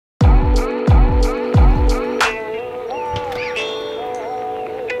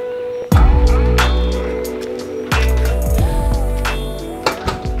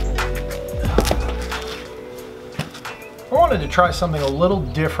try something a little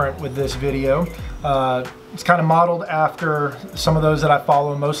different with this video. It's kind of modeled after some of those that I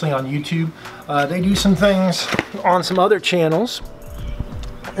follow, mostly on YouTube. They do some things on some other channels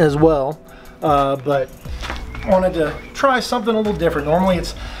as well, but wanted to try something a little different. Normally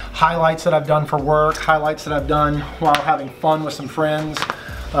it's highlights that I've done for work, highlights that I've done while having fun with some friends,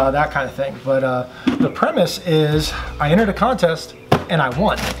 that kind of thing. But the premise is I entered a contest and I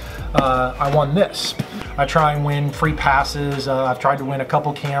won. I won this. I try and win free passes. I've tried to win a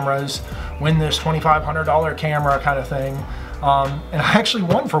couple cameras, win this $2,500 camera kind of thing. And I actually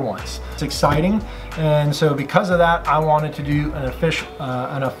won for once. It's exciting. And so because of that, I wanted to do an official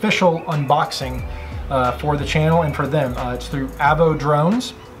unboxing for the channel and for them. It's through Avo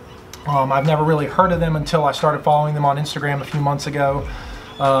Drones. I've never really heard of them until I started following them on Instagram a few months ago,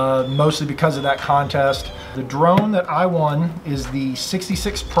 mostly because of that contest. The drone that I won is the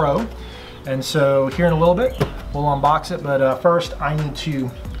 66 Pro. And so here in a little bit, we'll unbox it. But first I need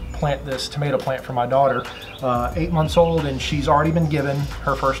to plant this tomato plant for my daughter, 8 months old, and she's already been given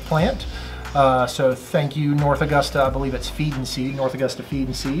her first plant. So thank you, North Augusta. I believe it's Feed and Seed, North Augusta Feed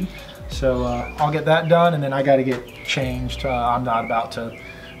and Seed. So I'll get that done, and then I got to get changed. I'm not about to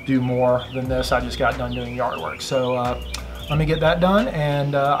do more than this. I just got done doing yard work. So let me get that done,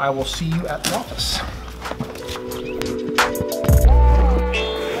 and I will see you at the office.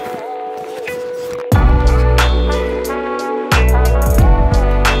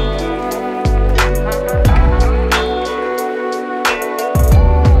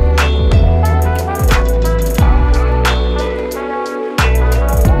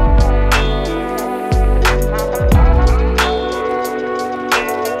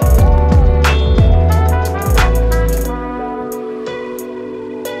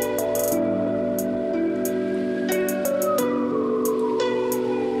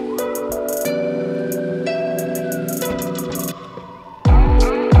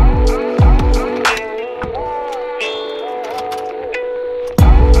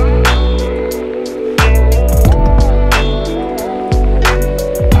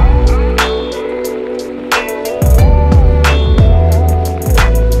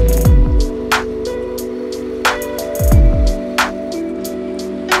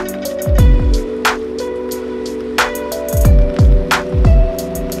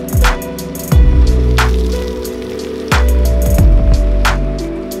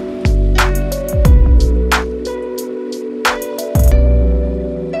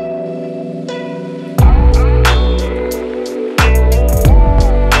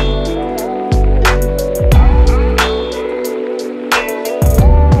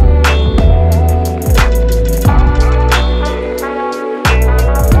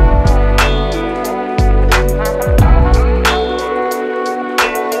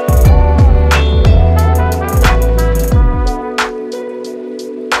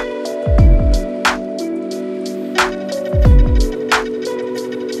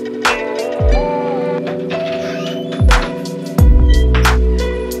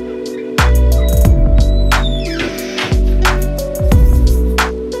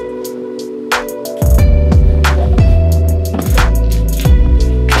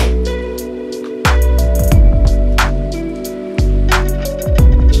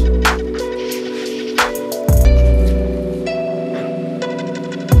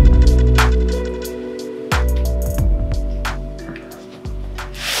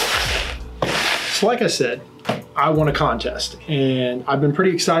 So like I said, I won a contest, and I've been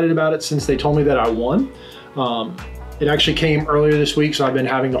pretty excited about it since they told me that I won. It actually came earlier this week, so I've been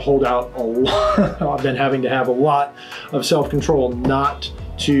having to hold out a lot. I've been having to have a lot of self-control not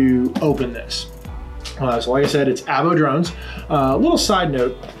to open this. So like I said, it's Avo Drones. Little side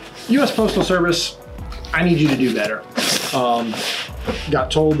note, US Postal Service, I need you to do better. Got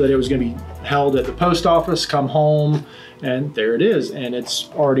told that it was gonna be held at the post office, come home, and there it is, and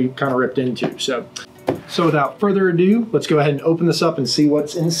it's already kind of ripped into. So without further ado, let's go ahead and open this up and see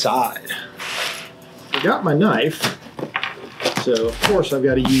what's inside. I got my knife, so of course I've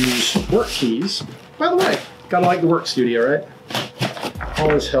got to use work keys. By the way, gotta like the work studio, right?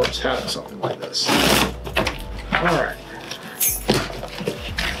 Always helps having something like this. All right.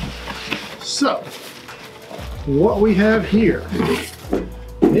 So, what we have here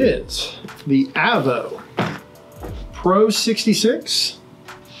is the Avo Pro 66.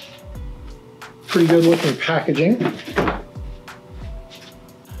 Pretty good looking packaging.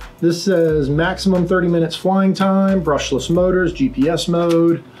 This says maximum 30 minutes flying time, brushless motors, GPS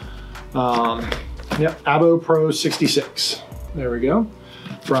mode. Yep, Avo Pro 66. There we go.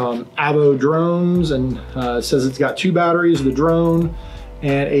 From Avo Drones, and it says it's got 2 batteries, the drone,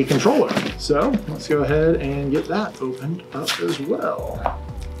 and a controller. So let's go ahead and get that opened up as well.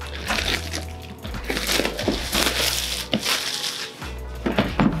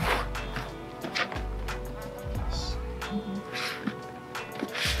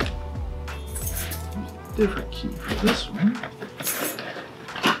 Different key for this one.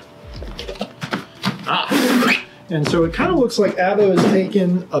 And so it kind of looks like Avo has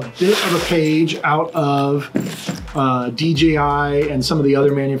taken a bit of a page out of DJI and some of the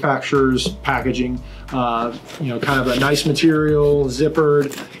other manufacturers' packaging. You know, kind of a nice material,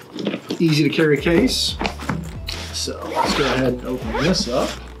 zippered, easy to carry case. So let's go ahead and open this up.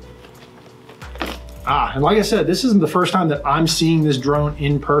 And like I said, this isn't the first time that I'm seeing this drone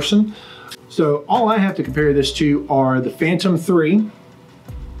in person. So all I have to compare this to are the Phantom 3,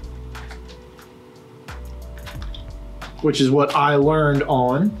 which is what I learned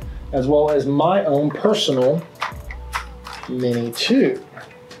on, as well as my own personal Mini 2.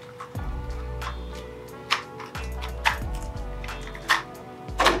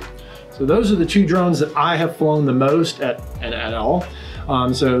 So those are the two drones that I have flown the most at all.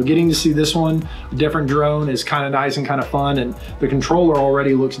 So getting to see this one, a different drone, is kind of nice and kind of fun, and the controller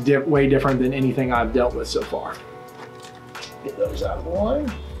already looks way different than anything I've dealt with so far. Get those out of the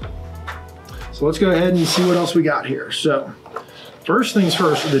line. So let's go ahead and see what else we got here. So first things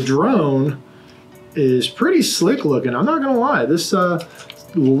first, the drone is pretty slick looking. I'm not gonna lie, this a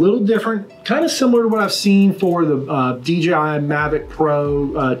little different, kind of similar to what I've seen for the DJI Mavic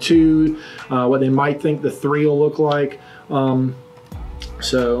Pro 2, what they might think the 3 will look like.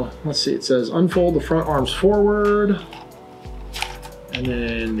 So let's see, it says unfold the front arms forward, and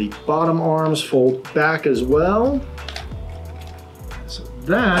then the bottom arms fold back as well. So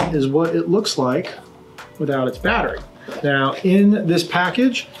that is what it looks like without its battery. Now in this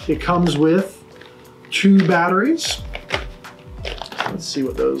package, it comes with 2 batteries. Let's see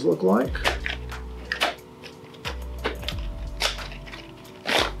what those look like.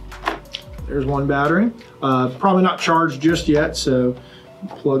 There's one battery. Probably not charged just yet, so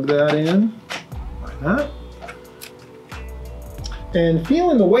plug that in like that. And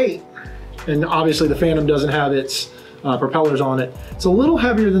feeling the weight, and obviously the Phantom doesn't have its propellers on it. It's a little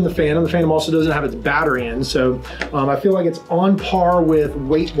heavier than the Phantom. The Phantom also doesn't have its battery in, so I feel like it's on par with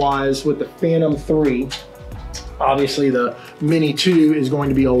weight-wise with the Phantom 3. Obviously the Mini 2 is going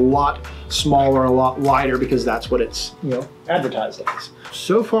to be a lot smaller, a lot lighter, because that's what it's, you know, advertised as.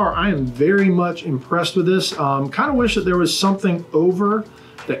 So far, I am very much impressed with this. Kind of wish that there was something over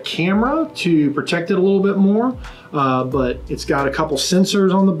the camera to protect it a little bit more, but it's got a couple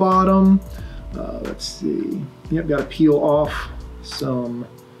sensors on the bottom. Let's see. Yep, got to peel off some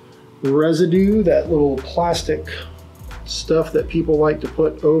residue, that little plastic stuff that people like to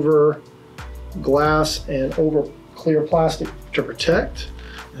put over glass and over clear plastic to protect.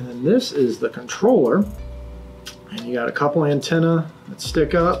 And then this is the controller, and you got a couple antenna that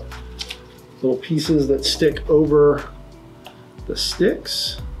stick up, little pieces that stick over the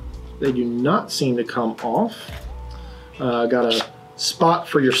sticks. They do not seem to come off. Got a spot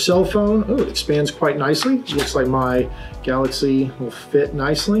for your cell phone. Oh, it expands quite nicely. Looks like my Galaxy will fit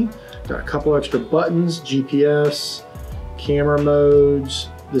nicely. Got a couple extra buttons, GPS, camera modes.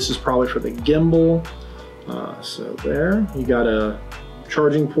 This is probably for the gimbal. So there, you got a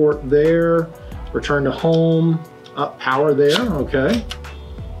charging port there, return to home, up power there, okay.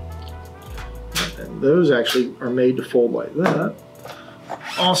 And those actually are made to fold like that.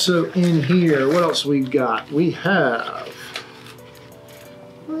 Also in here, what else we got? We have,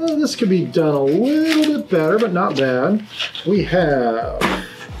 well, this could be done a little bit better, but not bad. We have,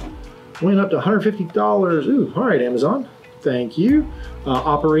 went up to $150. Ooh, all right, Amazon, thank you.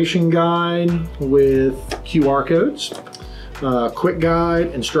 Operation guide with QR codes. Quick guide,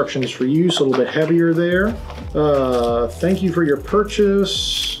 instructions for use, a little bit heavier there. Thank you for your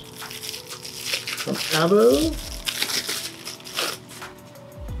purchase from Avo.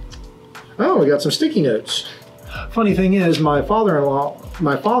 Oh, we got some sticky notes. Funny thing is, my father-in-law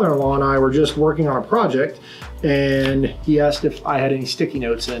and I were just working on a project, and he asked if I had any sticky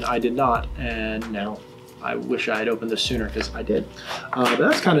notes, and I did not, and now I wish I had opened this sooner, because I did. But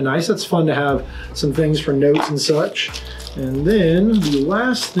that's kind of nice. That's fun to have some things for notes and such. And then the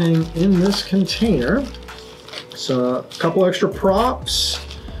last thing in this container, so a couple extra props,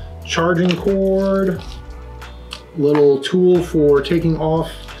 charging cord, little tool for taking off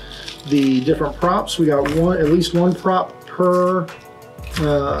the different props. We got at least one prop per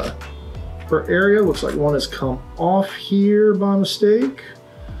area. Looks like one has come off here by mistake,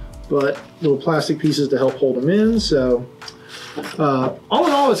 but little plastic pieces to help hold them in. So All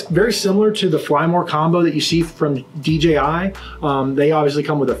in all, it's very similar to the Fly More combo that you see from DJI. They obviously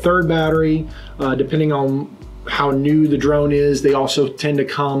come with a third battery, depending on how new the drone is. They also tend to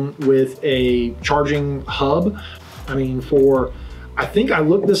come with a charging hub. I mean, I think I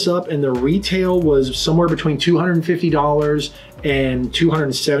looked this up and the retail was somewhere between $250 and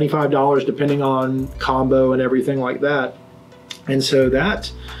 $275, depending on combo and everything like that. And so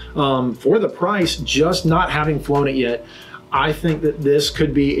that, for the price, just not having flown it yet, I think that this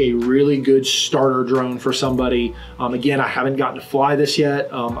could be a really good starter drone for somebody. Again, I haven't gotten to fly this yet.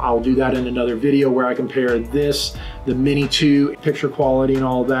 I'll do that in another video where I compare this, the Mini 2, picture quality and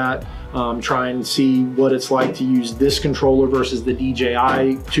all that. Try and see what it's like to use this controller versus the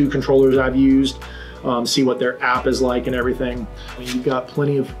DJI 2 controllers I've used. See what their app is like and everything. I mean, you've got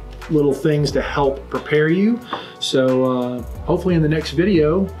plenty of little things to help prepare you. So hopefully in the next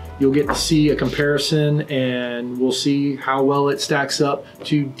video, you'll get to see a comparison and we'll see how well it stacks up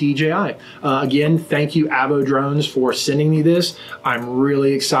to DJI. Again, thank you Avo Drones for sending me this. I'm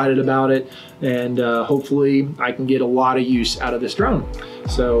really excited about it, and hopefully I can get a lot of use out of this drone.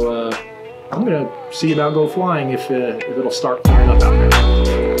 So I'm gonna see about go flying if it'll start firing up out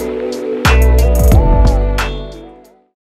there.